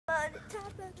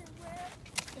everywhere.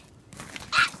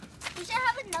 Ah! We should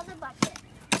have another bucket.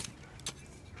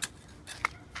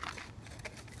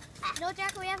 No,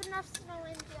 Jack, we have enough snow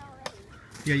in here already.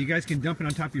 Yeah, you guys can dump it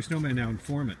on top of your snowman now and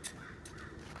form it.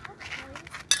 Okay.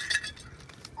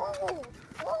 Oh,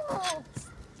 oh.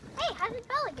 Hey, how did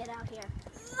Bella get out here?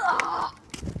 Oh,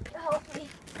 help me.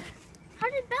 How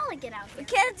did Bella get out here?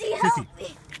 Mackenzie, help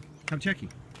me. Come check you.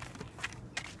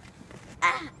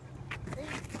 Ah.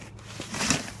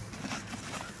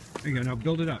 There you go, now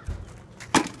build it up.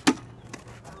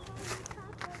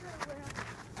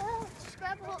 Oh, just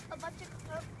grab a bunch of...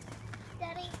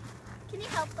 Daddy, can you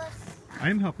help us? I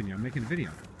am helping you, I'm making a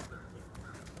video.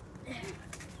 I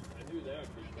knew that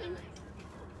would be fun.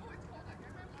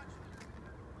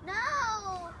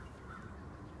 No!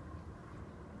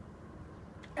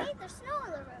 Hey, there's snow on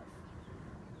the roof.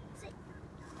 See?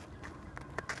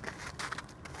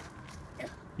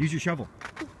 Use your shovel.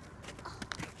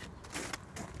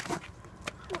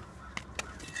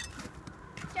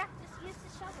 Jack, just use the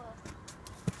shovel.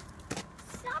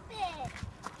 Stop it!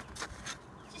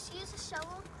 Just use the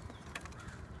shovel.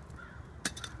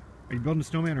 Are you building a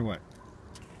snowman or what?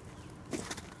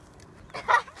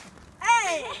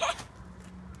 Hey!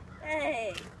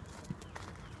 Hey!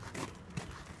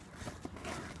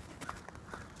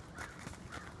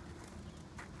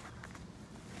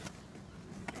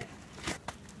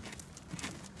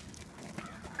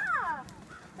 Ah!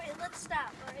 Wait, let's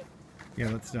stop, alright? Yeah,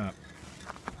 let's stop.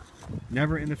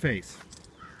 Never in the face.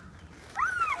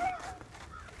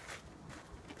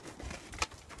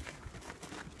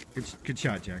 Good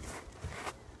shot, Jack.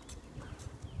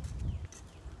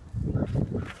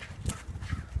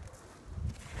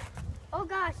 Oh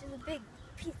gosh, there's a big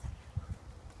piece.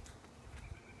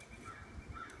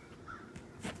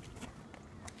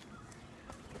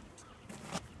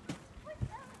 Where's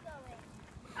Bella going?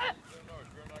 I don't know,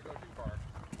 you better not go too far.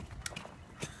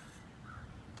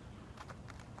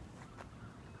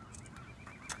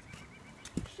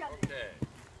 Shove it. Okay.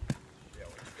 Yeah,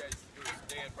 what you guys do is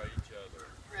stand by each other.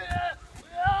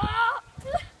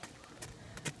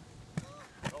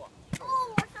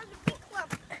 Oh, I found a big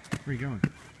clump. Where are you going?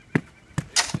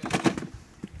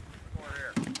 More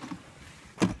air.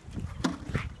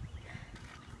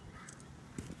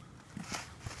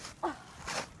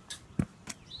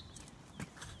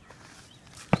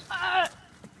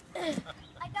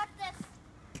 I got this.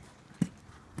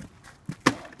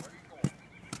 Where are you going?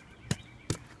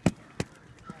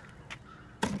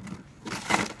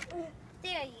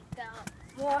 There you go.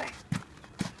 More.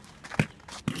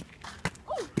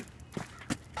 Ooh.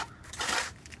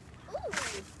 Ooh.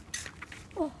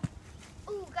 Ooh.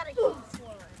 Ooh, got a huge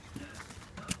one.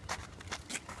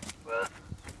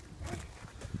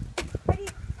 Ready?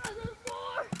 Oh, there's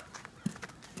more.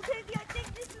 Okay, I think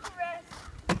this is the rest.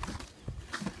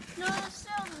 No,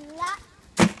 still not.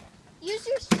 Use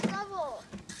your shovel.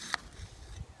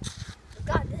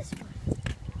 Got this one.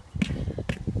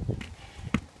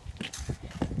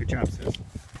 Good job, sis.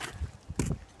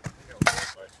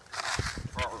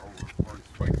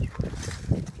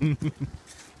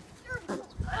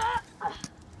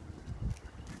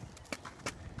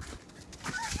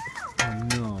 Oh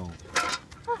no.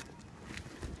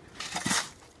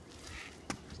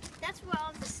 That's where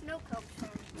all the snow comes from.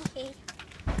 Okay.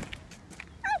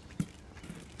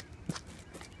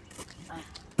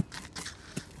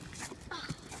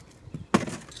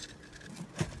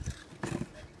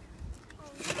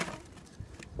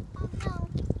 Oh no.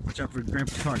 Watch out for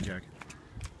Grandpa's car, Jack.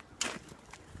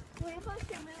 Grandpa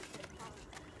can move the car.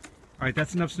 Alright,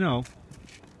 that's enough snow.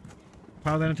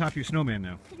 Pile that on top of your snowman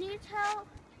now. Can you tell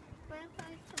Grandpa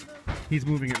to move? He's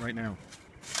moving it right now.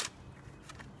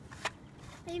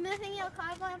 Are you moving your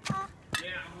car, Grandpa? Yeah,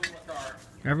 I'm moving my car.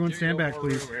 Everyone stand back,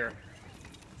 please. Over here.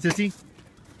 Sissy,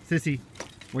 Sissy,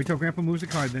 wait till Grandpa moves the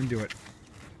car, then do it.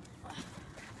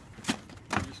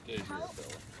 You stay here, Help.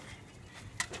 fella.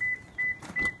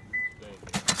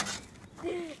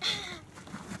 Stay here.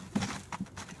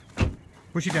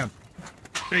 Push it down.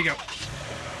 There you go.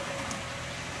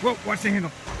 Whoa, watch the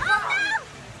handle. Oh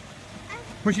no!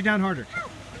 Push it down harder.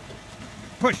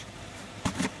 Push.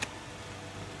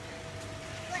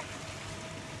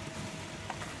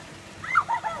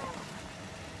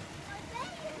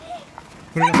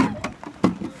 Put it up there.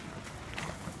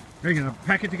 There you go. Now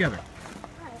pack it together.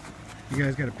 You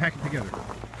guys got to pack it together.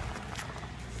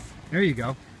 There you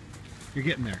go. You're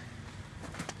getting there.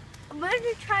 I'm going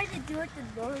to try to do it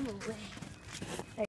the normal way.